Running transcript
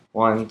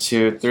1,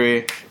 2,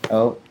 3.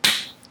 Oh,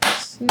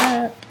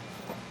 snap.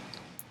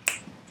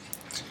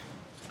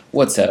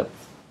 What's up?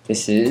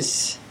 This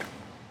is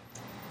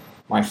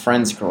my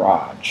friend's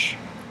garage,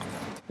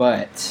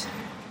 but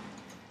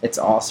it's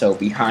also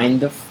Behind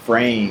the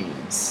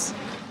Frames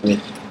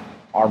with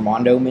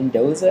Armando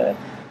Mendoza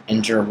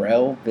and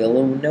Jarrell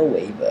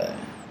Villanueva.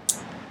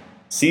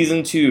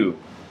 Season 2.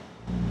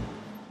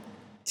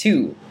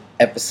 2,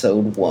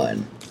 Episode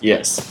 1.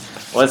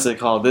 Yes. What's it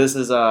called? This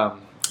is a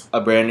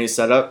brand new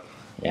setup.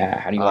 Yeah,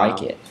 how do you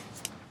like it?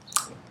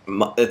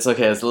 It's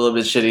okay. It's a little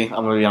bit shitty.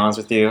 I'm gonna be honest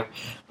with you.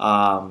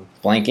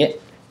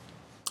 Blanket?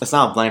 It's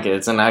not a blanket.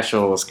 It's an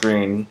actual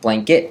screen.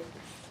 Blanket?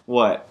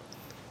 What?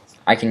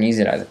 I can use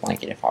it as a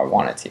blanket if I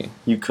wanted to.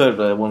 You could,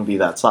 but it wouldn't be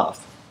that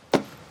soft.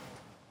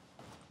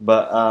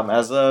 But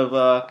as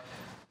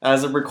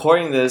of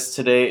recording this,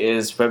 today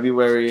is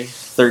February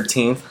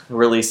 13th,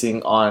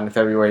 releasing on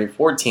February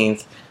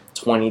 14th,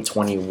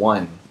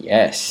 2021.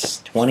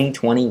 Yes,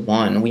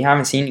 2021. We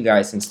haven't seen you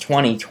guys since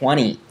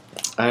 2020.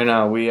 I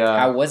know,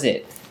 How was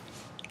it?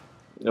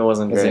 It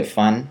wasn't Was great. it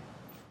fun?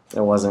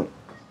 It wasn't.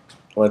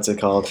 What's it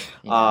called?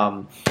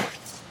 Yeah.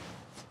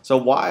 So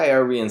why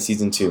are we in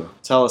season 2?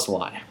 Tell us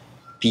why.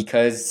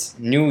 Because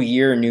new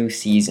year, new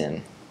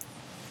season.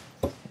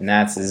 And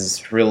that's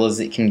as real as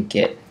it can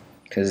get.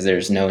 Because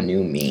there's no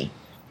new me.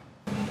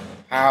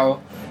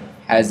 How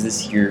has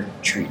this year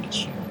treated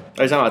you?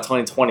 Are you talking about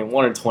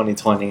 2021 or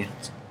 2020?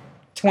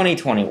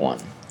 2021.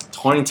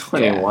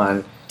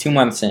 2021. 2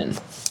 months in.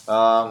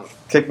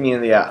 Kicked me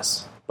in the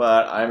ass.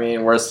 But, I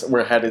mean,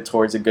 we're headed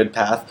towards a good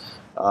path.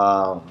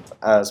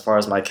 As far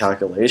as my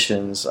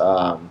calculations,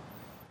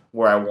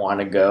 where I want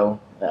to go,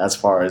 as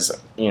far as,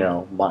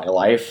 my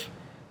life.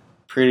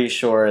 Pretty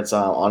sure it's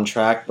on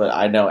track, but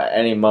I know at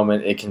any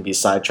moment it can be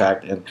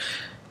sidetracked and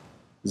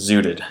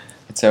zooted.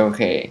 It's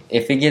okay.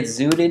 If it gets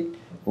zooted,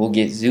 we'll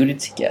get zooted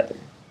together.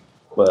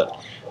 But,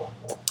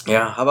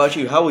 yeah, how about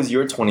you? How was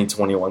your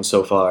 2021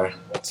 so far?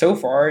 So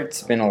far,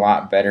 it's been a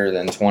lot better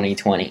than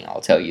 2020, I'll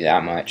tell you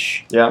that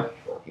much. Yeah?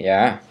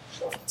 Yeah,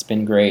 it's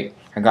been great.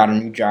 I got a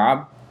new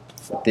job.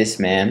 This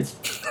man,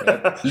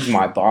 he's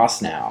my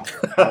boss now.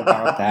 How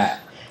about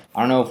that? I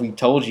don't know if we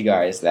told you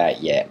guys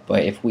that yet,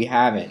 but if we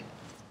haven't,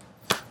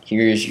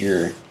 here's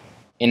your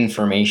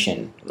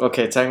information.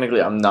 Okay,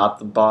 technically I'm not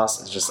the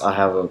boss. It's just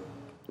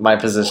my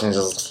position is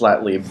just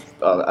slightly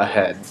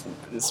ahead.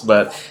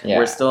 But Yeah.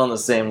 we're still on the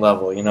same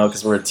level,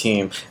 because we're a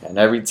team. And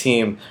every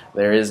team,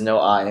 there is no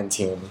I in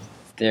team.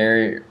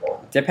 They're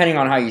depending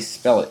on how you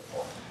spell it,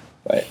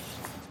 but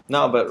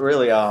No, but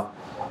really,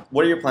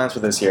 what are your plans for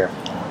this year?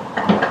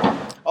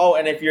 Oh,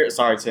 and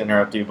sorry to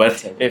interrupt you,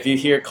 but if you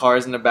hear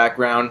cars in the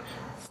background,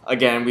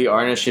 again, we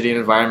are in a shitty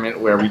environment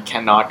where we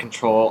cannot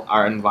control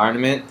our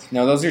environment.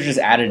 no, those are just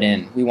added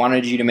in. We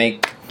wanted to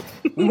make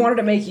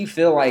you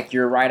feel like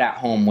you're right at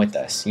home with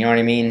us. You know what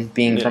I mean?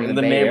 Being from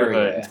the Bay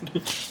neighborhood. Area.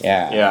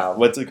 Yeah. Yeah,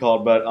 what's it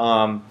called? But,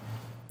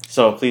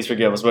 so please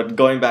forgive us. But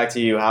going back to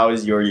you, how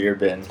has your year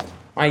been?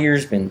 My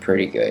year's been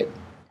pretty good,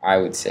 I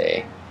would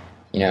say.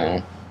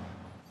 Yeah.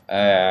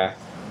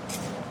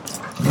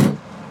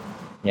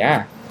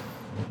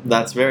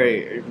 That's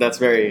very,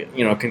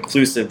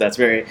 conclusive. That's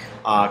very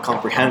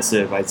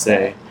comprehensive, I'd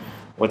say.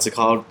 What's it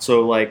called?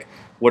 So,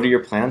 what are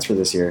your plans for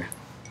this year?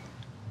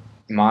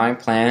 My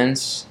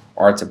plans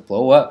are to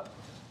blow up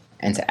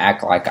and to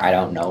act like I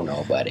don't know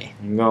nobody.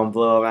 You're gonna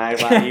blow up,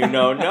 act like you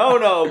know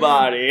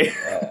nobody.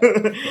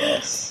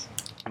 Yes.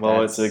 Well,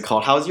 what's it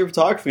called? How's your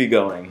photography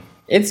going?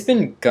 It's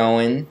been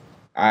going.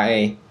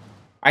 I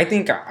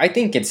think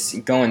it's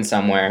going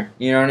somewhere.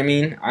 You know what I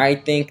mean? I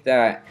think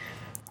that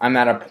I'm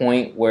at a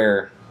point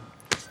where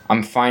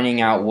I'm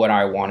finding out what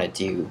I want to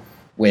do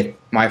with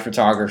my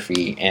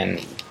photography and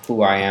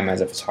who I am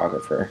as a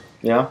photographer.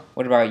 Yeah?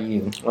 What about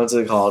you? What's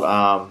it called?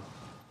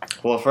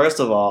 Well, first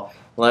of all,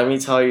 let me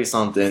tell you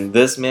something.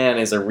 This man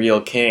is a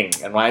real king.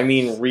 And when I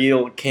mean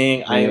real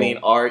king, I mean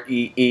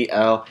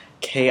REELKING.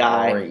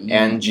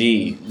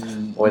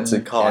 What's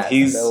it called?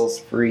 That spells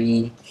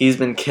free. He's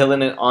been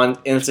killing it on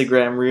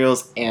Instagram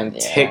Reels and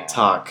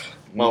TikTok.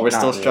 Well, we're Not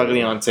still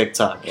struggling really. on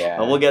TikTok. Yeah.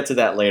 But we'll get to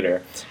that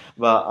later.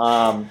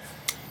 But,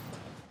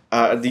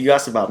 you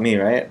asked about me,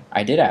 right?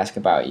 I did ask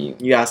about you.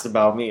 You asked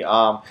about me.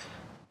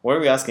 What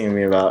are you asking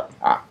me about?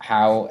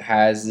 How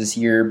has this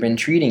year been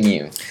treating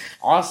you?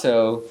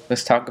 Also,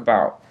 let's talk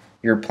about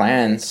your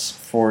plans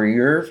for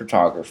your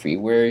photography.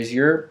 Where's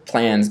your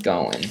plans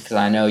going? Because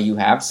I know you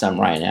have some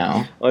right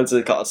now. What's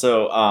it called?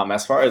 So,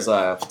 as far as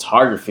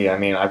photography, I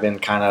mean, I've been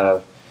kind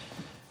of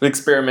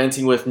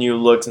experimenting with new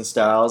looks and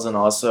styles, and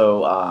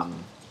also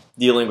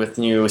dealing with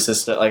new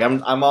system. Like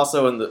I'm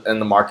also in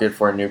the market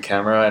for a new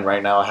camera, and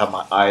right now I have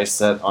my eyes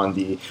set on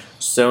the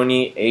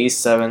Sony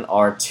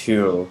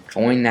A7R2.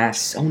 Join that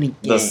Sony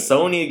gang. The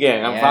Sony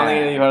gang. I'm finally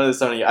going to be part of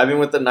the Sony. I've been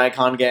with the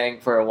Nikon gang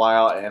for a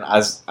while, and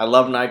I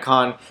love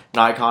Nikon.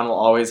 Nikon will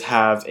always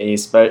have a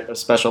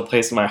special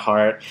place in my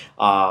heart.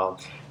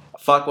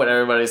 fuck what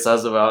everybody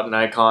says about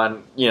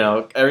Nikon. You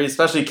know,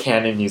 especially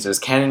Canon users.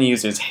 Canon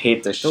users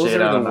hate the Those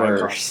shit are out the of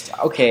Nikon. worst.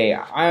 Okay,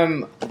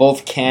 I'm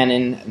both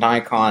Canon,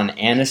 Nikon,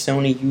 and a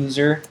Sony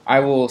user. I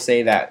will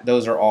say that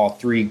those are all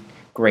three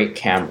great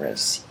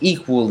cameras,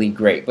 equally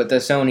great, but the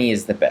Sony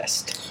is the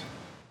best.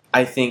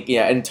 I think,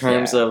 yeah, in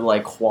terms of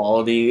like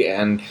quality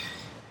and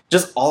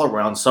just all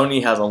around,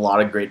 Sony has a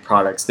lot of great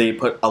products. They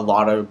put a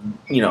lot of,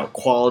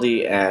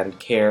 quality and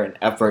care and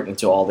effort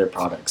into all their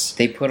products.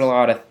 They put a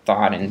lot of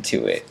thought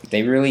into it.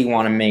 They really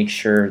want to make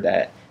sure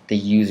that the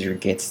user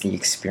gets the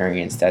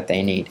experience that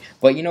they need.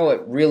 But you know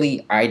what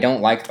really I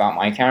don't like about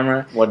my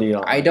camera? What do you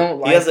know? I don't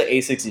like... He has an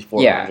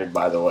A6400,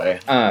 by the way.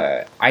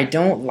 I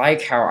don't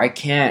like how I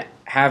can't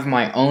have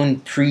my own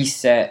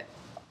preset,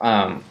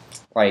 I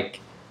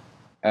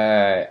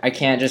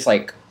can't just,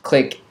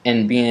 click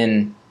and be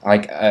in...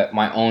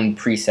 my own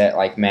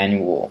preset,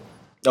 manual.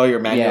 Oh, your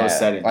manual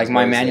settings. Like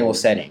my manual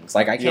settings.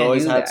 I can't do that. You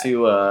always have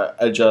to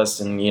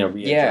adjust and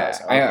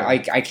readjust. Yeah,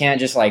 okay. I can't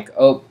just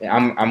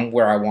I'm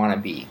where I want to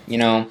be.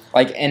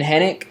 Like in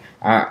Hennick.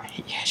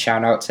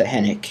 Shout out to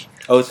Hennick.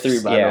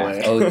 03 by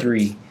the way.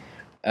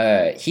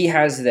 03. He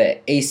has the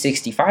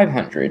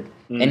A6500.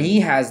 And he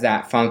has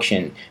that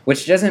function,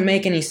 which doesn't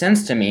make any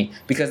sense to me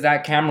because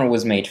that camera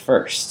was made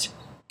first.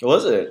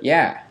 Was it?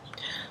 Yeah.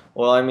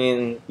 Well, I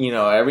mean,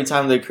 every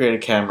time they create a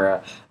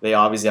camera, they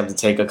obviously have to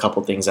take a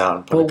couple things out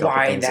and put a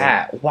couple things in. But why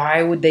that?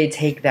 Why would they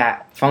take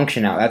that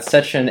function out? That's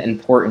such an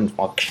important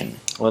function.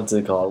 What's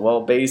it called?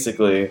 Well,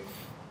 basically,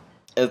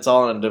 it's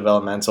all in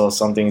developmental.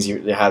 Some things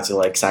you have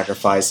to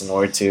sacrifice in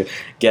order to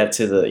get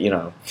to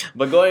the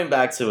But going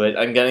back to it,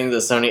 I'm getting the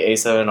Sony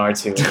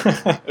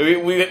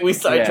A7R2. we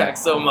sidetracked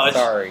so much.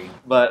 Sorry,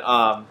 but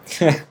I'm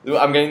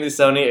getting the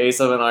Sony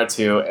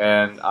A7R2,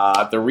 and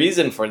the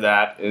reason for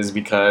that is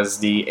because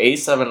the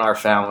A7R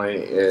family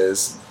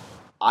is,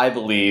 I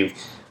believe,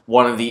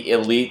 one of the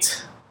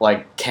elite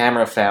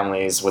camera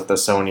families with the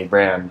Sony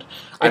brand.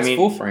 It's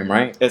full frame,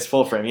 right? It's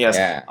full frame, yes.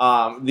 Yeah.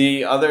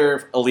 The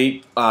other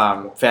elite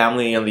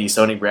family in the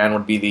Sony brand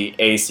would be the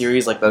A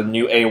series, the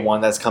new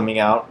A1 that's coming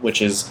out,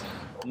 which is,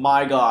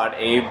 my god,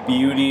 a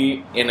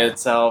beauty in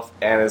itself,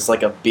 and it's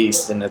like a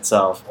beast in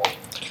itself.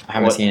 I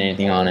haven't seen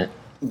anything on it.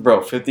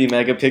 Bro, 50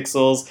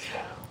 megapixels.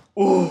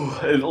 Ooh,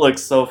 it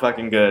looks so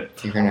fucking good.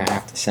 You're gonna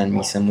have to send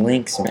me some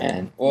links,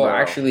 man. Well,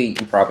 actually,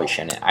 you probably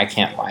shouldn't. I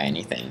can't buy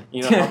anything.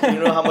 You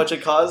know how much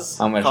it costs?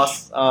 How much?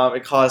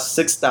 It costs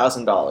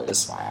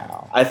 $6,000.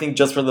 Wow. I think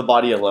just for the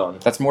body alone.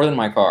 That's more than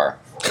my car.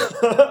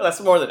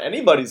 That's more than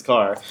anybody's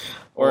car,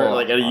 or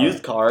a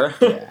used car.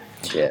 Yeah.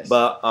 Yes.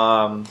 But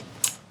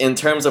in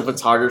terms of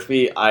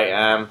photography, I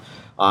am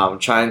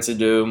trying to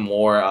do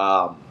more.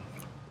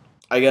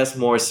 I guess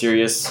more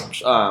serious,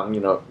 go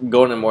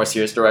in a more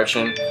serious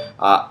direction.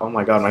 Oh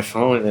my god, my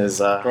phone is...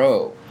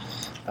 Bro.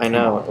 I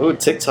know. Ooh,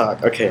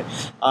 TikTok. Okay.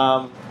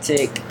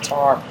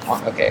 TikTok.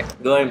 Okay.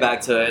 Going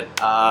back to it,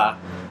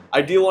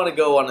 I do want to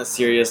go on a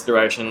serious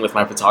direction with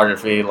my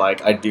photography.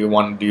 I do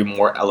want to do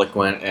more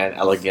eloquent and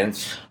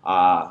elegant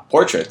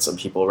portraits of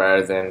people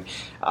rather than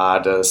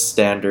the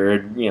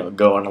standard,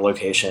 go on a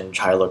location,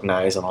 try to look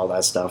nice and all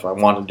that stuff. I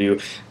want to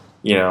do,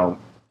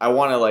 I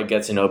want to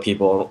get to know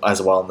people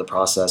as well in the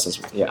process.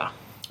 Yeah.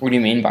 What do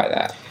you mean by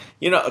that?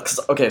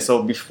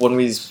 So when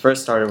we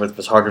first started with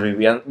photography,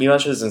 we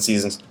mentioned this in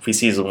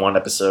season 1,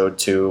 episode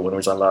 2, when we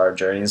were talking about our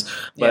journeys.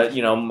 But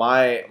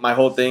my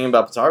whole thing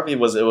about photography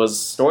was it was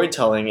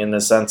storytelling in the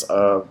sense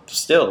of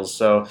stills.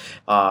 So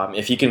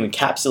if you can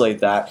encapsulate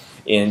that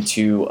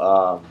into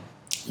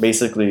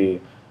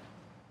basically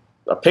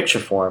a picture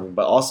form,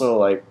 but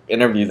also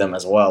interview them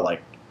as well,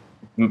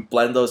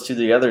 blend those two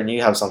together, and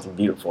you have something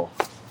beautiful.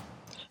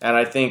 And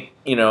I think,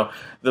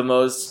 the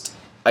most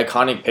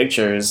iconic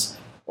pictures,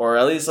 or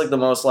at least the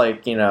most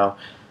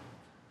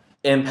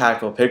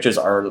impactful pictures,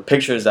 are the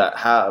pictures that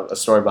have a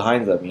story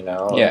behind them,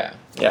 Yeah.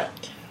 Yeah.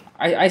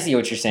 I see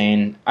what you're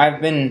saying.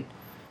 I've been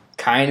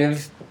kind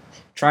of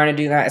trying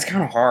to do that. It's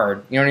kind of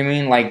hard. You know what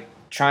I mean?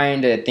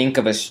 Trying to think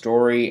of a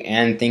story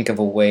and think of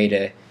a way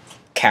to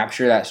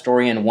capture that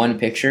story in one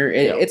picture.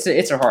 It's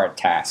a hard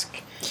task.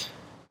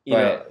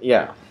 But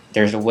yeah.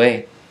 There's a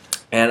way.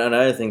 And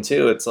another thing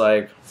too, it's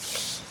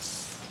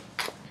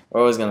we're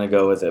always gonna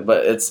go with it,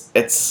 but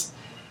it's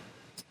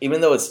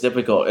even though it's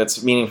difficult,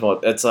 it's meaningful.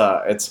 It's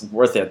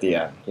worth it at the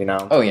end,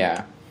 Oh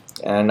yeah.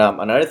 And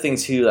another thing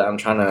too that I'm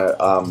trying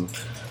to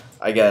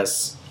I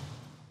guess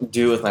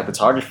do with my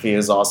photography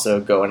is also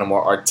go in a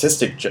more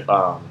artistic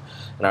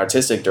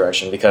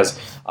direction, because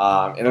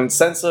in a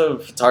sense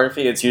of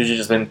photography, it's usually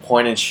just been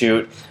point and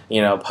shoot,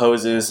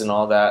 poses and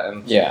all that,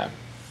 and yeah,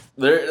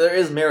 there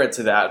is merit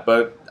to that,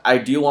 but I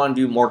do want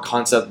to do more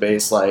concept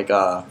based,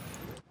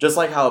 just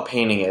like how a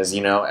painting is,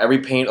 every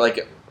paint,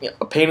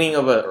 a painting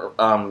of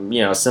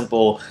a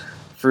simple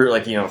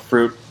fruit,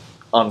 fruit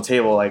on the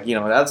table,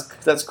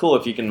 that's cool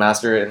if you can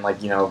master it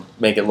and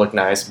make it look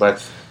nice,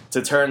 but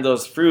to turn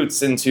those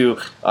fruits into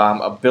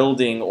a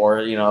building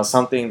or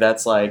something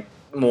that's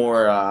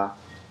more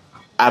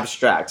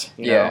abstract,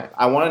 Yeah.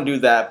 I want to do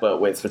that, but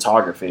with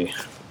photography.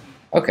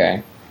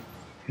 Okay.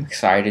 I'm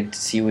excited to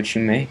see what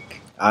you make.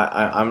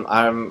 I'm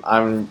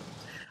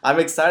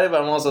excited,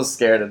 but I'm also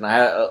scared,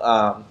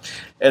 and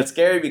it's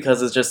scary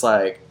because it's just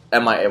like,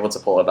 am I able to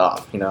pull it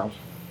off? You know?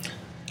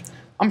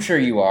 I'm sure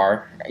you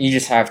are. You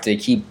just have to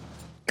keep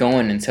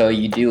going until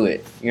you do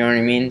it. You know what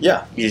I mean?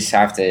 Yeah. You just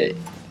have to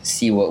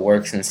see what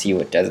works and see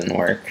what doesn't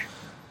work.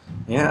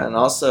 Yeah, and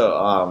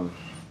also,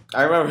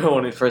 I remember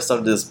when we first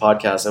started this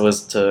podcast, it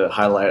was to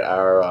highlight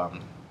our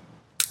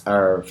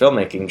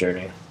filmmaking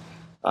journey.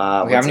 We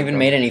haven't even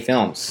made any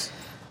films.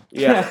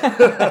 Yeah.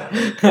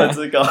 What's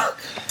it called?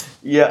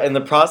 Yeah, in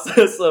the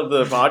process of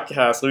the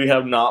podcast, we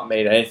have not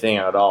made anything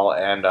at all,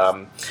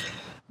 and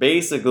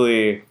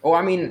basically, Oh,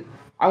 I mean,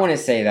 I want to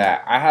say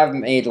that I have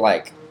made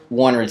like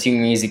 1 or 2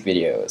 music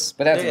videos,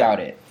 but that's Yeah. about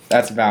it.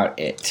 That's about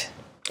it.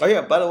 oh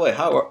yeah, by the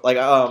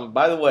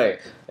way,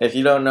 if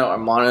you don't know,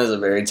 Armando is a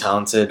very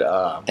talented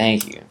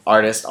Thank you.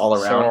 artist all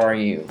So around. are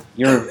you.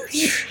 You're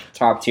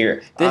top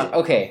tier.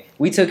 Okay,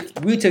 we took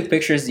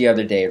pictures the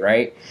other day,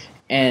 right?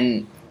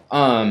 And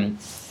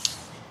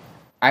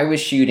I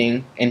was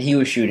shooting and he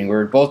was shooting. We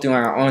were both doing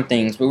our own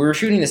things, but we were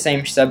shooting the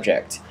same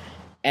subject.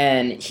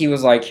 And he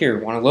was like, "Here,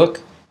 want to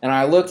look?" And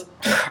I looked.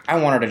 I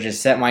wanted to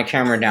just set my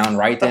camera down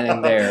right then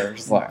and there.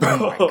 Just like,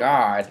 oh my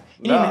god.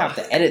 You didn't even have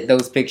to edit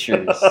those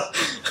pictures.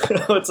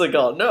 What's it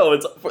called? No,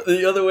 it's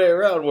the other way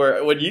around.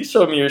 Where when you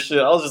showed me your shit,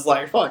 I was just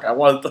like, "Fuck!" I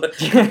wanted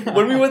to.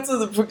 When we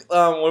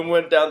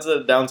went down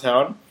to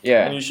downtown,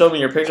 Yeah. and you showed me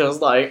your picture, I was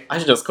like, "I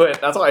should just quit."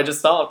 That's why I just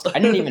stopped. I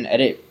didn't even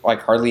edit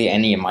like hardly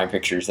any of my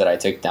pictures that I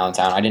took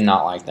downtown. I did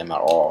not like them at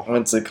all.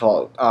 What's it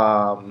called?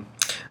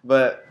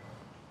 But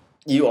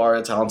you are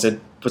a talented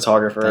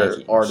photographer, Thank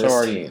you. artist. So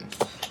are you.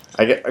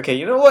 Okay,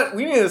 you know what?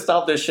 We need to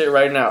stop this shit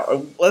right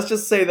now. Let's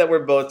just say that we're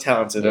both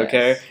talented, Yes.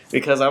 okay?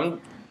 Because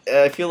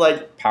I feel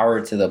like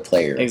Power to the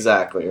player.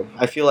 exactly.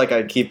 I feel like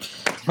I keep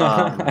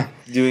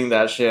doing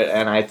that shit,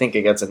 and I think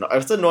it's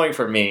annoying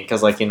for me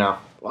because, like, you know,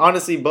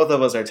 honestly, both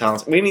of us are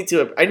talented.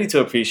 I need to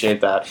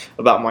appreciate that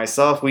about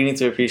myself. We need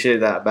to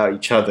appreciate that about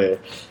each other,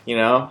 you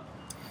know.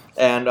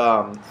 And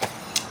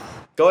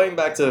going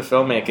back to the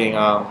filmmaking,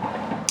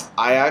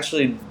 I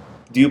actually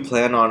do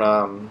plan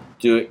on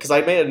doing, because I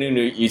made a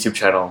new YouTube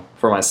channel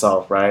for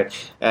myself, right?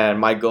 And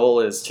my goal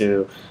is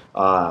to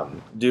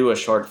do a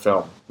short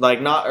film,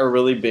 like not a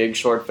really big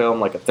short film,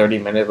 like a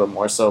 30-minute, but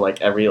more so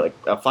like every like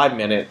a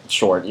 5-minute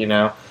short, you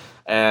know.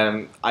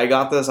 And I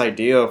got this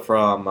idea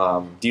from.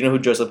 Do you know who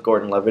Joseph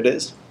Gordon-Levitt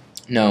is?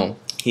 No.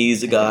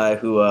 He's the guy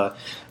who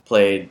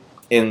played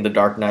in The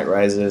Dark Knight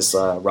Rises,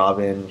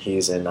 Robin.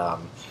 He's in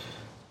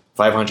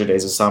 500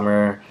 Days of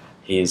Summer.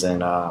 He's in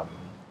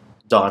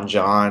Don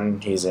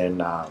John. He's in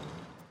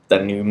the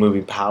new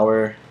movie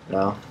Power.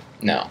 No.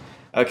 No.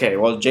 Okay,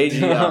 well,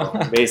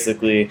 JGL,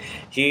 basically,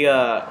 he's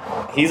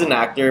an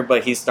actor,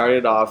 but he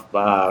started off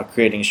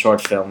creating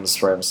short films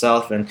for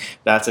himself, and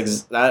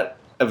that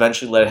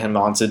eventually led him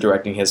on to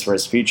directing his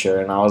first feature,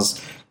 and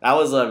that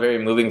was very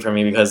moving for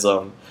me because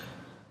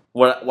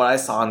what I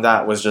saw in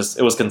that was just,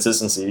 it was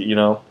consistency, you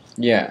know.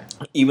 Yeah.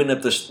 Even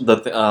if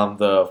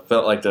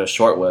the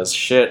short was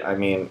shit, I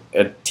mean,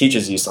 it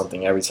teaches you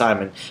something every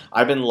time, and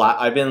I've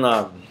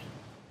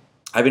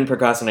been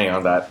procrastinating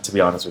on that, to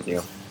be honest with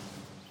you.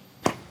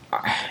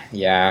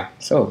 Yeah.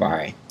 So have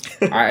I.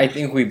 I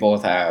think we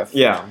both have.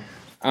 Yeah.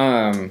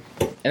 And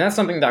that's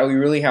something that we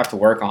really have to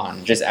work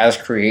on, just as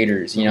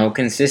creators. You know,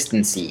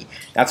 consistency.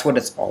 That's what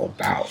it's all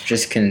about.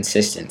 Just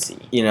consistency.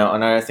 You know,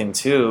 another thing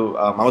too.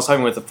 I was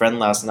talking with a friend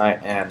last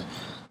night, and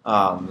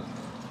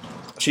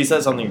she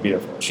said something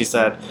beautiful. She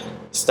said,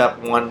 "Step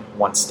one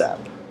step,"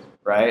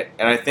 right?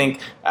 And I think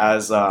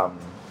as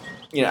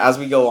as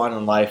we go on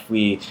in life,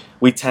 we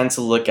tend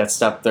to look at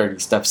step 30,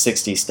 step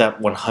 60, step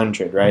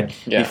 100, right?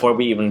 Yeah. Before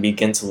we even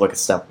begin to look at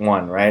step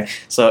 1, right?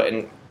 So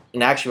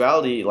in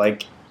actuality,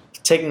 like,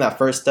 taking that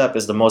first step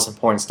is the most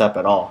important step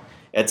at all.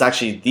 It's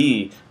actually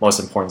the most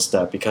important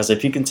step, because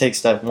if you can take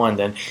step 1,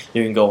 then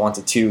you can go on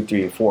to 2,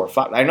 3, 4,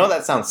 5. I know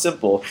that sounds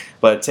simple,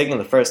 but taking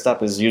the first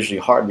step is usually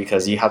hard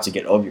because you have to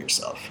get over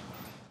yourself,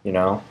 you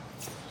know?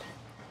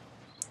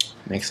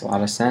 Makes a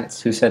lot of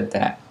sense. Who said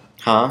that?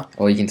 Huh?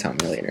 Well, you can tell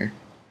me later.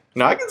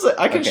 No, I can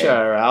Okay.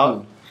 shout her out.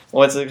 Ooh.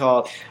 What's it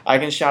called? I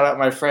can shout out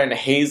my friend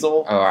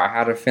Hazel. Oh, I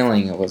had a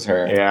feeling it was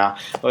her. Yeah,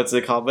 what's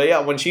it called? But yeah,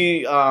 when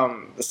she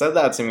said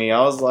that to me,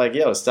 I was like,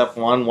 yo, step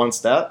 1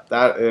 step.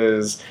 That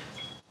is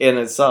in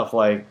itself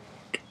like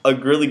a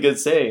really good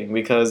saying,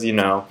 because, you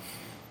know,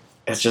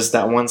 it's just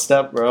that one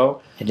step, bro.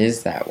 It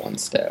is that one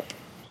step.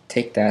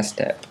 Take that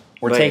step.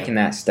 We're But taking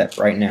that step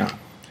right now.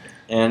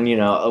 And, you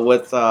know,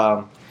 with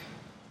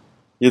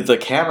the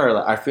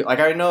camera, I feel like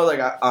I know, like,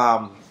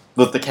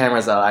 with the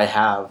cameras that I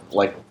have,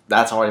 like,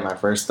 that's already my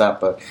first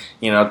step. But,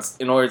 you know, it's,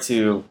 in order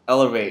to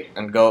elevate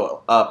and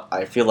go up,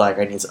 I feel like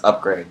I need to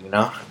upgrade, you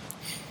know?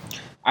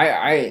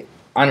 I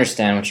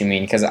understand what you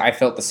mean, because I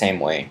felt the same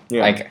way.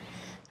 Yeah. Like,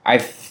 I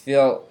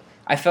felt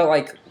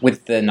like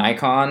with the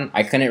Nikon,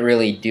 I couldn't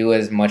really do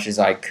as much as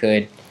I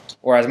could,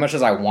 or as much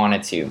as I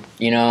wanted to,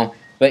 you know?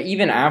 But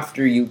even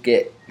after you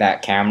get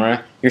that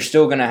camera, you're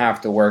still gonna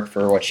have to work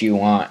for what you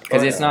want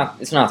because Oh,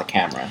 it's not the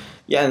camera.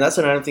 Yeah, and that's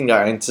another thing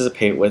that I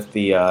anticipate with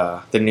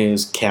the new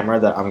camera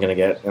that I'm gonna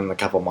get in a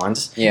couple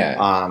months.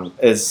 Yeah.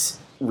 Is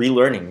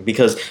relearning,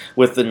 because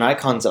with the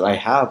Nikons that I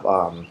have,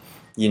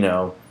 you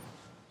know,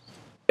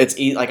 it's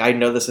like I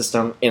know the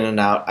system in and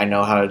out. I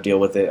know how to deal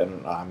with it,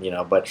 and you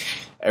know. But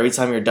every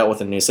time you're dealt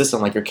with a new system,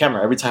 like your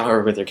camera, every time I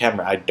work with your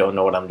camera, I don't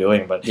know what I'm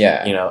doing. But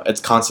Yeah. you know,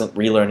 it's constant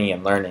relearning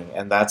and learning,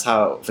 and that's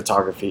how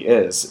photography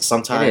is.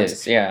 Sometimes It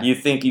is. Yeah. you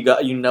think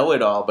you know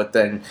it all, but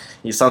then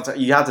you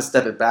have to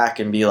step it back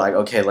and be like,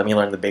 okay, let me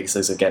learn the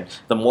basics again.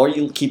 The more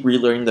you keep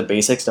relearning the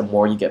basics, the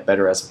more you get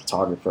better as a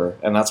photographer,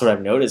 and that's what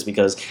I've noticed,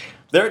 because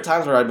there are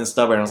times where I've been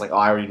stubborn. I was like, oh,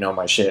 I already know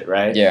my shit,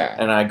 right? Yeah.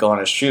 And I go on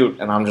a shoot,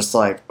 and I'm just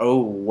like,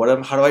 oh,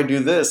 how do I do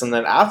this? And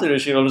then after the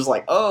shoot, I'm just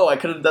like, oh, I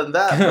could have done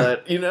that,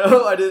 but you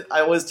know,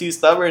 I was too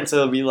stubborn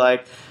to be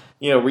like,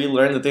 you know,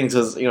 relearn the things,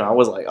 because you know, I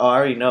was like, oh, I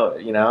already know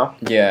it, you know.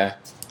 Yeah.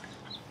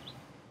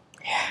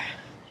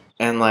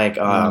 And like,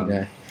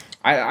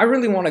 I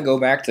really want to go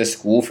back to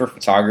school for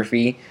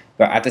photography,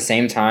 but at the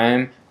same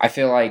time, I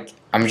feel like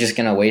I'm just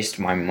gonna waste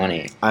my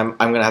money. I'm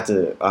gonna have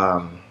to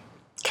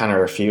kind of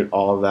refute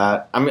all of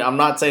that. I mean, I'm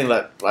not saying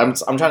that. I'm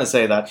trying to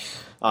say that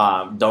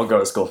don't go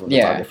to school for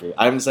photography.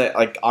 I'm saying,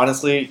 like,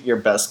 honestly, your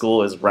best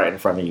school is right in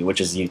front of you,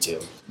 which is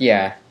YouTube.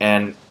 Yeah.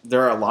 And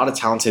there are a lot of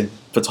talented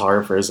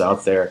photographers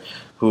out there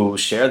who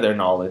share their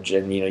knowledge,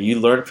 and you know, you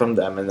learn from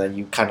them, and then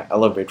you kind of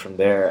elevate from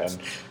there. And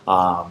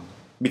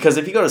because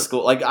if you go to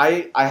school, like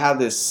I have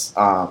this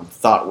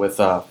thought with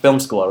film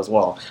school as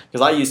well,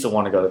 because I used to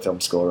want to go to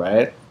film school,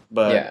 right?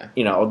 But Yeah.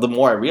 you know, the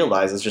more I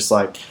realize, it's just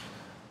like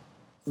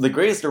the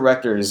greatest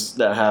directors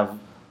that have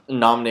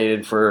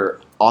nominated for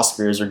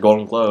Oscars or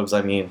Golden Globes,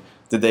 I mean,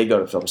 did they go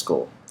to film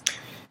school?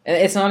 And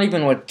it's not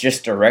even with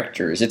just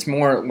directors. It's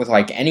more with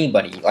like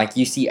anybody. Like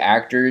you see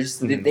actors,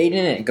 they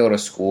didn't go to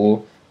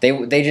school.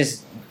 They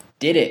just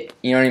did it.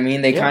 You know what I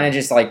mean? They kind of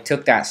just like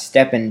took that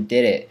step and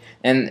did it.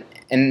 And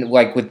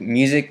like with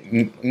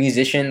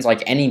musicians,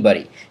 like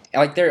anybody.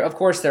 Like of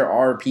course there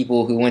are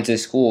people who went to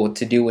school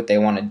to do what they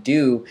want to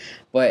do,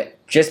 but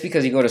just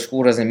because you go to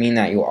school doesn't mean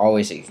that you'll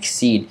always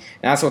succeed.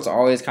 And that's what's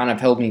always kind of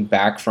held me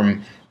back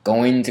from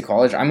going to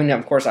college. I mean,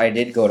 of course I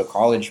did go to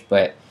college,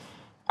 but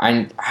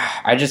I've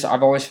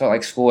always felt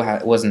like school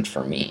wasn't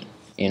for me,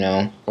 you know?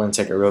 I'm going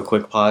to take a real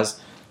quick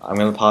pause. I'm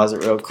going to pause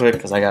it real quick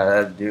because I got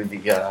to do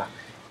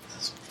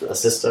the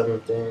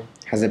system thing.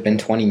 Has it been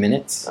 20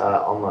 minutes?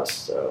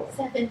 Almost, so.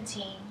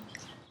 17.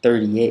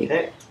 38.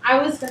 Okay, I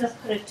was going to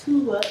put a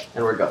 2 up.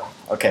 and we're go.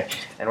 Okay,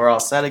 and we're all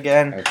set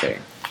again. Okay.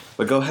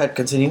 But go ahead,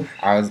 continue.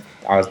 I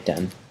was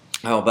done.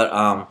 Oh,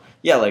 but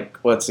yeah, like,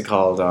 what's it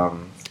called?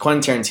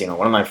 Quentin Tarantino,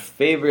 one of my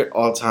favorite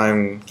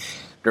all-time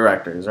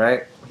directors,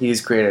 right?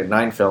 He's created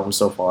 9 films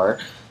so far.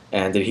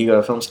 And did he go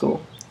to film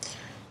school?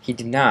 He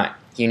did not,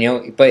 you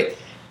know, but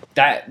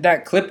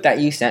that clip that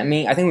you sent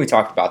me, I think we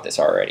talked about this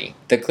already.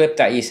 The clip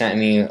that you sent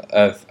me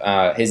of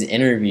his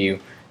interview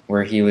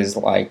where he was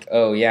like,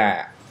 oh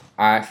yeah,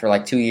 for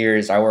like 2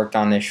 years I worked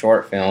on this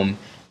short film,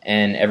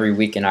 and every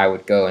weekend I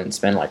would go and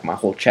spend like my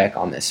whole check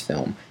on this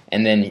film.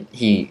 And then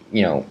he,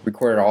 you know,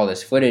 recorded all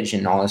this footage,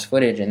 and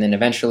then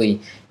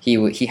eventually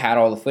he had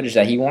all the footage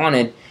that he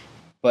wanted,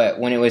 but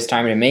when it was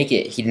time to make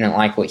it, he didn't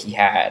like what he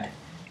had.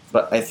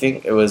 But I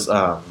think it was,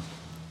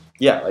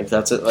 yeah, like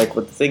that's it. Like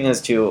what the thing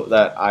is too,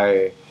 that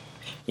I,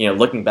 you know,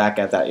 looking back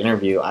at that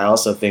interview, I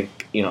also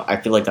think, you know, I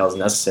feel like that was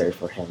necessary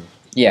for him.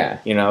 Yeah.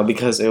 You know,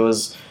 because it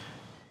was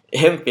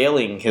him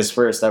failing his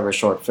first ever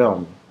short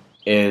film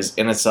is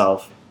in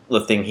itself the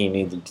thing he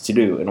needed to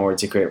do in order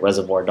to create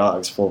Reservoir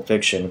Dogs, Pulp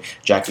Fiction,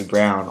 Jackie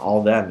Brown,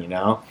 all them, you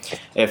know.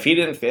 If he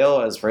didn't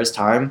fail his first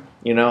time,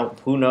 you know,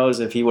 who knows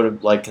if he would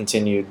have like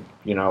continued,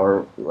 you know,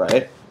 or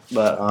right.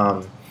 But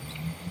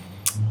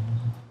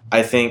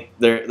I think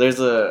there's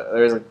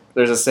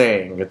a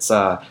saying. It's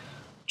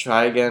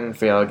try again,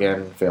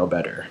 fail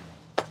better.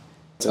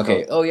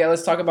 Okay. Oh yeah,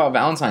 let's talk about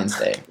Valentine's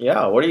Day.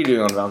 Yeah, what are you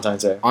doing on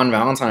Valentine's Day? On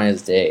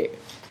Valentine's Day,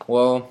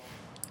 well,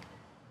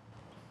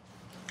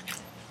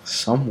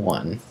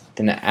 someone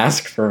didn't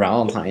ask for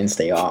Valentine's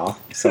Day off,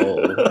 so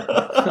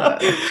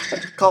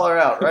Call her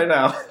out right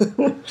now.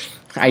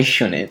 I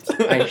shouldn't.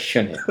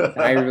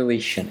 I really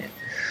shouldn't.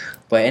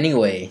 But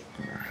anyway,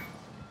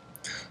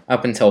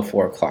 up until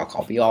 4 o'clock,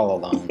 I'll be all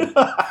alone.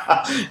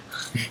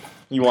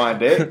 You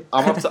want a date?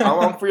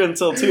 I'm free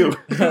until 2.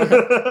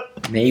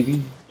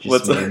 Maybe.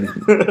 Just maybe.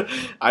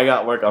 I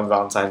got work on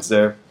Valentine's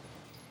Day.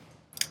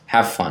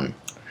 Have fun.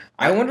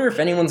 I wonder if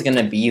anyone's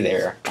gonna be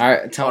there.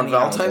 Tell On me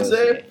how it Valentine's goes.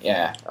 Day?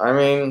 Yeah. I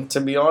mean, to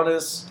be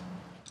honest,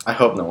 I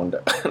hope no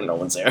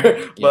one's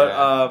there.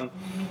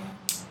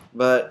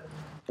 But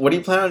what do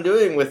you plan on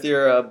doing with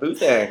your boo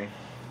thing?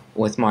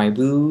 With my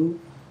boo?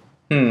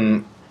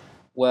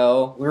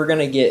 Well, we're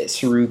gonna get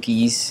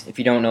Saruki's. If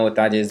you don't know what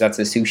that is, that's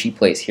a sushi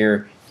place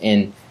here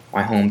in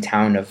my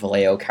hometown of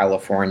Vallejo,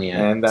 California.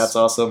 And that's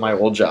also my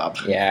old job.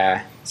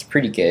 Yeah, it's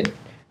pretty good.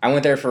 I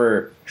went there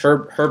for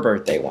her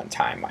birthday one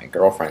time, my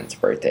girlfriend's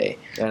birthday.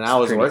 And I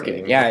was Pretty working.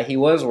 good. Yeah, he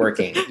was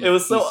working. It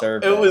was He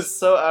served it us. was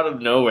so out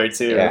of nowhere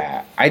too.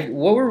 Yeah.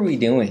 What were we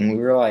doing?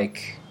 We were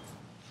like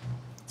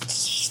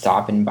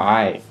stopping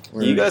by.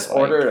 We You were guys just, like-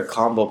 ordered a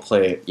combo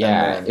plate.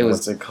 Yeah, and it was-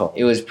 what's it called?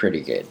 It was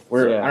pretty good.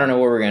 Yeah. I don't know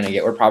what we're gonna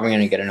get. We're probably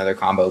gonna get another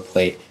combo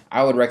plate.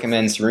 I would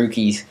recommend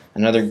Saruki's.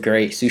 Another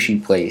great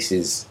sushi place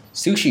is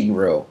Sushi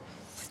Grill.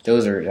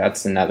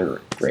 That's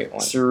another great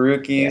one.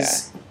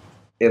 Saruki's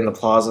in the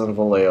plaza in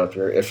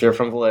Vallejo. If you're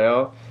from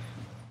Vallejo,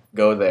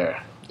 go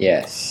there.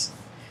 Yes.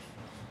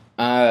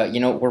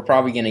 We're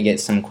probably gonna get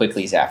some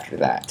Quicklies after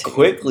that. Too.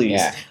 Quickly's.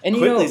 Yeah. And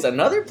you Quickly's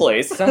another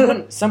place.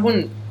 know,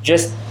 someone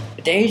just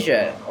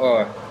Deja,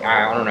 or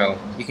I don't know.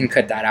 You can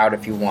cut that out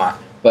if you want.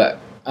 But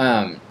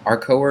our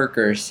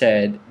coworker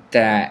said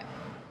that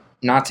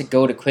not to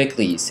go to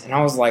Quicklies, and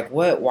I was like,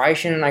 "What? Why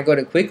shouldn't I go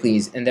to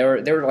Quicklies?" And they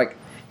were like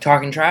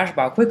talking trash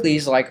about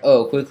Quicklies, like,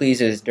 "Oh, Quicklies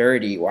is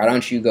dirty. Why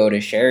don't you go to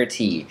Share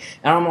Tea?"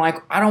 And I'm like,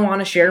 "I don't want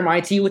to share my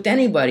tea with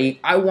anybody.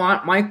 I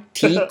want my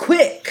tea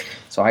quick."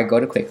 So I go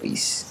to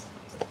Quicklies.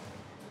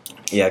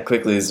 Yeah,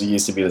 Quickly's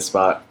used to be the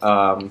spot.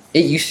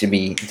 It used to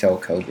be until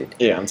COVID.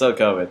 Yeah, until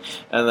COVID.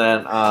 And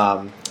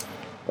then,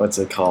 what's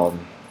it called?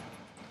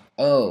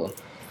 Oh,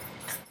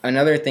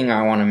 another thing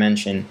I want to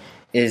mention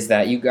is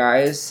that you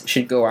guys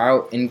should go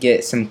out and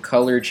get some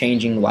color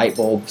changing light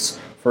bulbs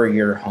for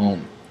your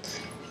home,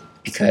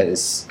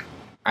 because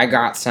I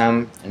got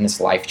some and it's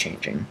life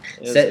changing.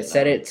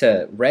 Set it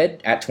to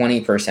red at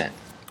 20%.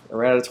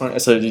 Red at 20.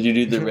 So did you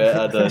do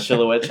the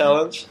silhouette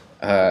challenge?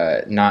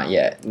 Not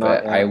yet, Not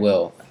but yet. I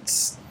will.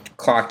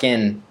 Clock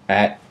in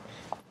at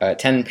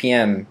 10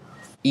 p.m.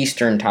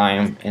 Eastern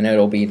time, and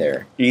it'll be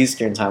there.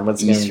 Eastern time.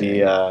 What's going to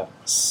be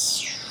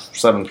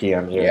 7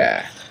 p.m. here.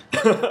 Yeah.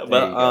 But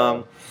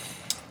go.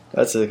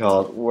 what's it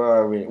called? Where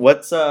are we?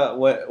 What's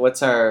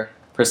our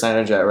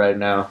percentage at right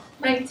now?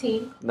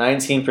 19.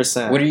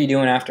 19%. What are you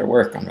doing after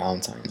work on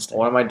Valentine's Day?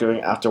 What am I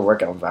doing after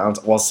work on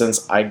Valentine's? Well,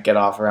 since I get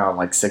off around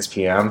like 6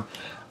 p.m.,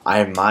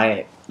 I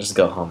might just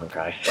go home and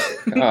cry.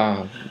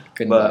 Oh,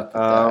 good luck.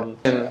 But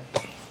with that.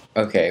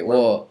 Okay,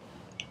 well,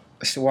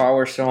 so while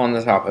we're still on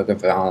the topic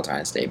of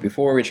Valentine's Day,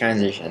 before we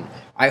transition,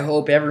 I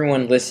hope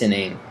everyone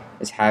listening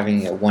is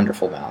having a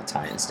wonderful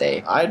Valentine's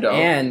Day. I don't.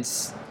 And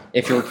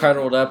if you're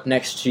cuddled up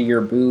next to your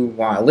boo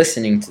while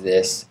listening to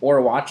this or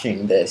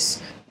watching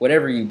this,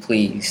 whatever you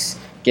please,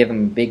 give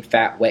him a big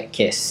fat wet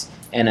kiss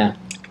and a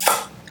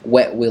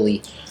wet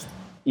willy.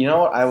 You know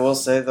what I will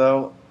say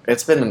though?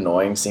 It's been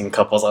annoying seeing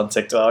couples on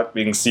TikTok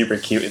being super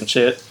cute and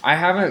shit. I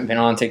haven't been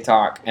on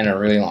TikTok in a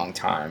really long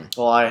time.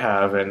 Well, I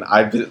have, and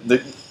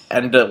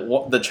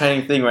the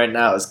trending thing right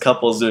now is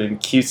couples doing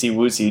cutesy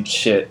wootsy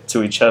shit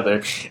to each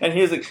other. And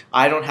he's like,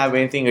 I don't have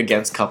anything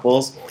against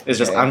couples. It's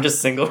just Okay. I'm just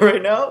single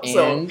right now,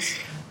 And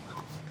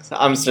so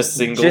I'm just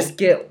single. just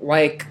get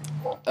like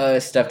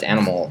a stuffed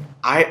animal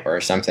I,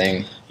 or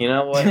something. you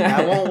know what?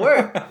 That won't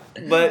work.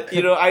 But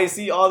I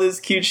see all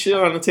this cute shit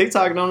on the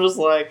TikTok, and I'm just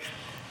like,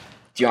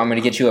 Do you want me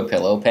to get you a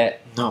pillow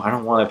pet? no, I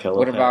don't want a pillow.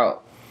 What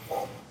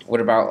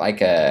pet. about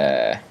like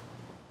a?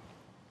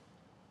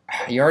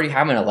 You already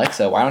have an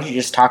Alexa. Why don't you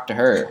just talk to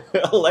her?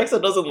 Alexa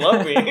doesn't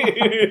love me.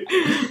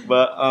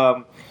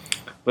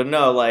 but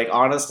no, like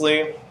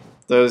honestly,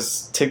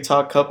 those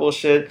TikTok couple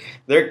shit,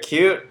 they're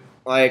cute.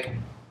 Like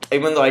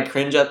even though I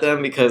cringe at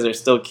them because they're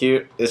still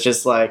cute, it's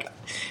just like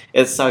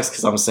it sucks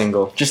because I'm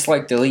single. Just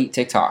like delete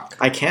TikTok.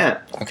 I can't.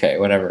 Okay,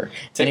 whatever.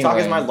 TikTok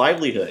is Anyway, my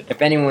livelihood.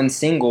 If anyone's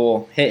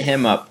single, hit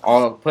him up.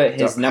 I'll put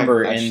his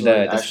number in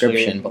the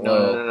description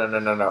below.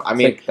 No. I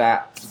mean, Click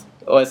that.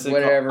 what's it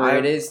called? Whatever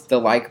it is, the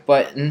like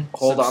button.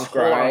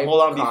 Subscribe,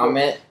 hold on,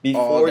 comment.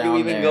 Before all you down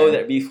even go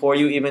there, before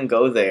you even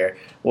go there,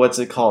 what's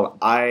it called?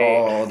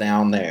 all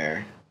down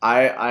there.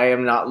 I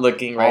am not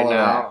looking right All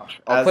now. around.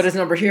 I'll put his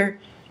number here,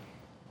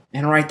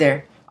 and right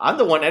there, I'm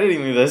the one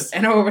editing this.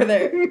 and over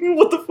there.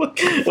 What the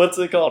fuck? What's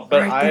it called?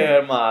 But Right I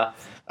there. am.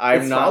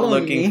 I'm It's not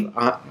following looking. me.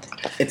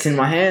 It's in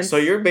my hands. So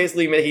you're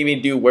basically making me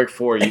do work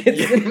for you.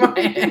 It's in my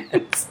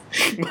hands.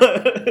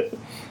 But-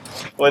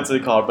 what's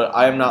it called? But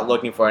I am not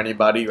looking for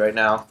anybody right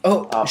now.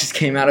 Oh, it just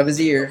came out of his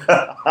ear.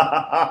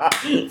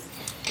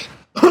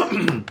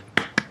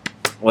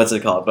 What's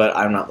it called? But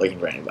I'm not looking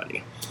for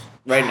anybody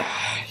right now.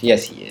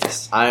 Yes, he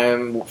is.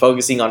 I'm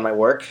focusing on my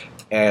work,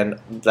 and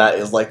that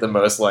is like the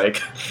most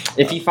like.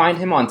 If you find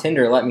him on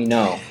Tinder, let me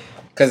know.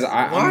 Cause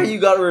Why you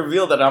gotta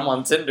reveal that I'm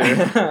on Tinder?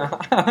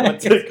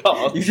 What's it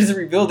called? You just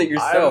revealed it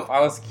yourself.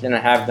 I was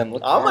gonna have them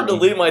look. I'm for gonna me.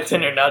 delete my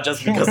Tinder now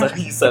just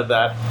because you said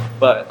that.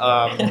 But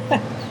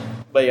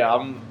yeah,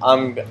 I'm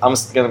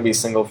gonna be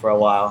single for a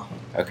while.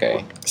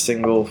 Okay,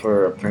 Single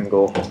for a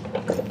Pringle.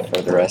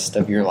 for the rest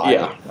of your life.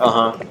 Yeah.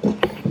 Uh huh.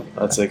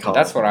 What's it called?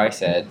 That's what I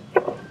said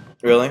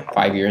Really?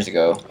 5 years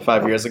ago.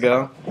 5 years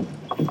ago?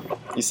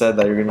 You said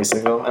that you're gonna be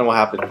single, and what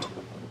happened?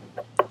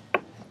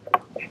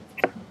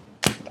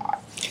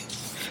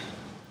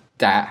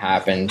 That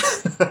happened.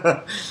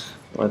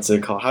 What's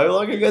it called? How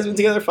long have you guys been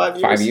together? 5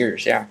 years? 5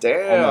 years, yeah.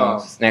 Damn.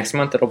 Almost. Next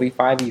month it'll be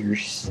 5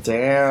 years.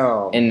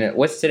 Damn. And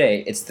what's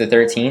today? It's the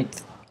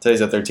 13th. Today's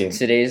the 13th.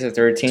 Today's the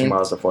 13th.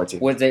 Tomorrow's the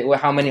 14th.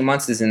 How many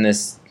months is in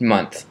this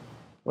month?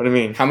 What do you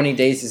mean? How many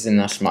days is in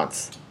this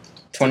month?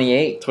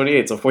 28?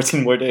 28, so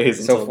 14 more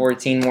days. So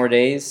 14 more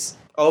days?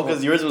 Oh,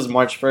 because yours was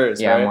March 1st,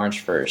 Yeah, right?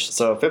 March 1st.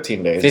 So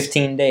 15 days.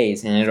 15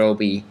 days, and it'll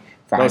be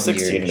 5 No, years.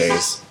 16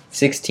 days.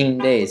 16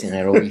 days, and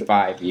it'll be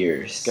 5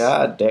 years.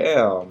 God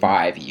damn.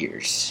 5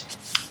 years.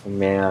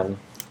 Man,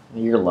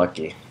 you're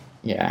lucky.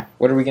 Yeah.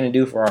 What are we going to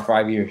do for our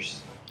 5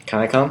 years? Can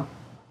I come?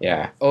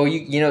 Yeah. Oh,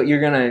 you know,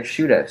 you're going to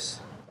shoot us.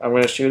 I'm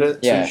going to shoot it?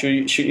 Yeah.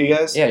 Shoot you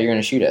guys? Yeah, you're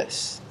going to shoot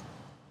us.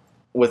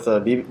 With a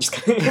BB. Just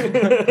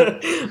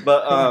kidding.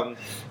 But,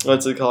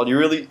 what's it called? You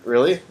really?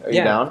 Are you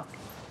Yeah. down?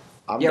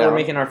 I'm Yeah, down. we're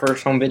making our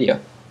first home video.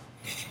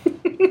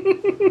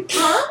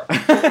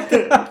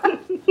 Huh?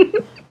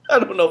 I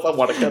don't know if I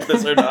want to cut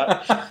this or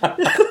not.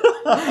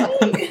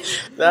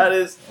 That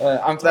is.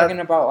 I'm talking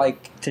about,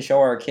 like, to show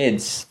our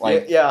kids,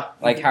 like, yeah.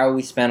 like how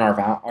we spent our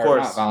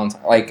course. not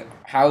Valentine, like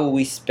how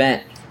we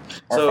spent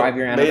our So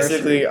 5-year anniversary.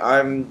 basically,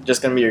 I'm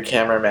just gonna be your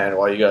cameraman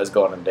while you guys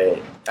go on a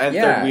date and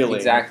Yeah, third wheeling.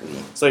 exactly.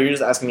 So you're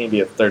just asking me to be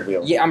a third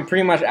wheel. Yeah, I'm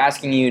pretty much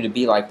asking you to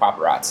be like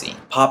paparazzi.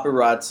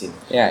 Paparazzi.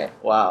 Yeah,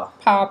 Wow.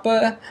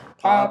 paparazzi.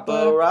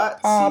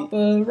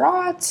 Paparazzi.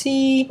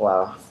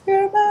 Wow.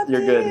 You're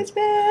good.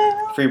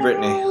 Free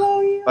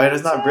Britney. Oh,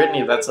 it's not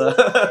Britney. That's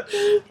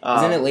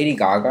Isn't it Lady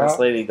Gaga? That's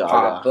Lady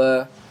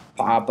Gaga.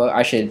 Papa.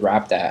 I should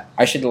rap that.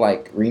 I should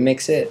like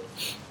remix it.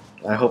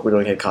 I hope we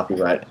don't get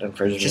copyright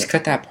infringement. Just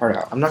cut that part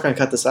out. I'm not gonna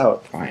cut this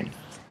out. Fine.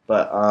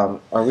 But are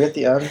we at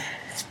the end?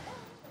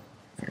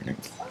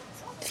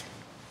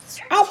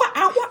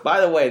 By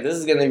the way, this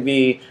is gonna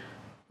be.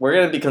 We're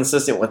gonna be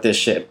consistent with this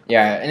shit.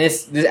 Yeah, and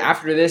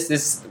after this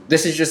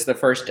is just the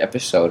first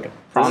episode.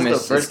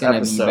 Promise first it's gonna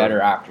episode. be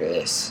better after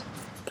this.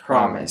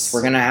 Promise.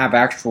 We're gonna have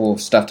actual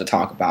stuff to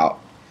talk about,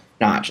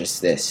 not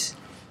just this.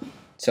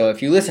 So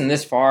if you listen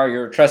this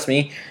far, trust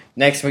me.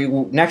 Next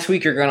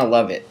week you're gonna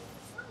love it.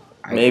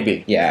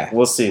 Maybe. Yeah.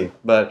 We'll see.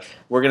 But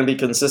we're going to be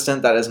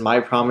consistent. That is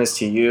my promise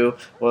to you.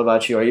 What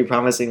about you? Are you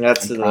promising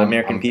that to the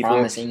American I'm people?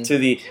 promising. To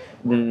the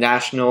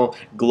national,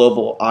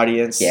 global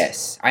audience?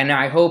 Yes.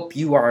 I hope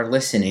you are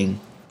listening.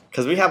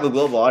 Because we have a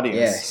global audience.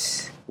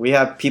 Yes. We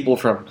have people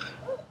from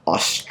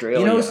Australia.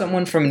 You know,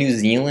 someone from New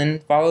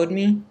Zealand followed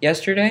me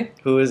yesterday.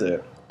 Who is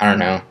it? I don't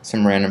know,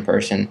 some random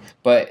person.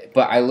 But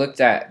I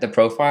looked at the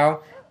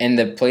profile, and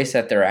the place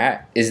that they're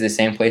at is the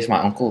same place my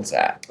uncle's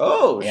at.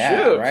 Oh,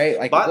 Yeah, shoot. right?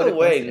 Like, By what the a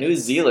way, coincidence. New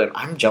Zealand,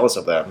 I'm jealous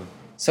of them.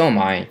 So am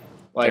I.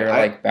 They're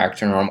like back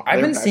to normal. I've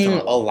they're been back to seeing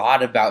normal. a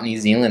lot about New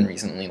Zealand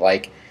recently.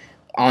 Like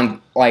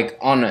on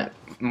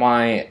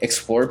my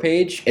Explore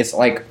page, it's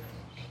like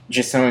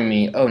just showing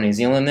me, oh, New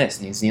Zealand this,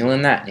 New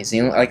Zealand that, New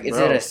Zealand. Like, is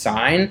Bro, it a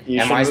sign?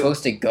 you Am I should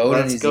supposed to go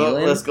to New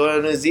Zealand? Let's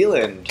go to New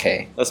Zealand.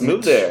 Okay. Let's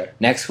move there.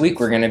 Next week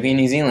we're gonna be in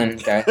New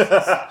Zealand,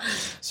 guys.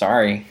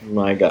 Sorry.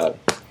 My God.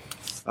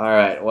 All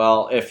right.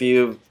 Well, if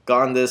you've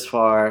gone this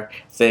far,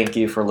 thank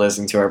you for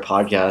listening to our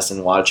podcast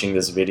and watching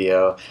this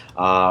video.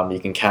 You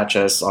can catch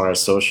us on our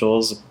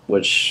socials,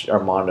 which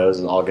Armando's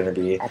is all going to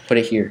be I'll put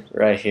it here.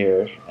 right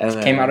here. And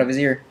then, Came out of his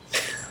ear.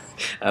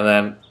 and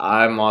then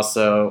I'm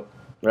also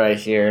right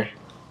here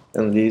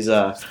in these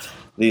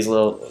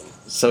little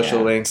social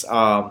Yeah. links.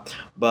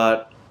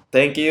 But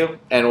thank you,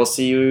 and we'll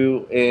see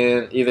you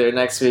in either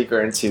next week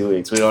or in 2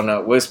 weeks. We don't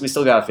know. We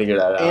still got to figure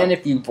that out. And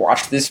if you've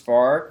watched this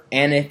far,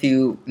 and if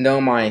you know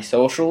my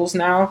socials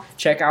now,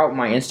 check out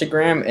my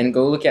Instagram and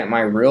go look at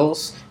my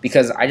reels,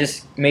 because I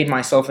just made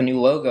myself a new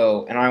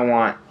logo and I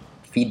want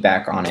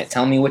feedback on it.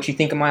 Tell me what you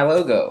think of my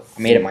logo.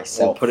 I made it We'll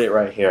myself. put it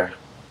right here.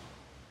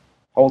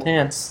 Hold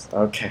hands.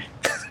 Okay.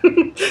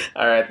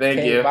 All right. Thank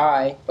Okay, you.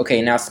 bye.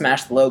 Okay, now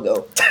smash the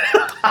logo.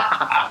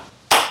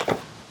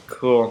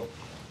 Cool.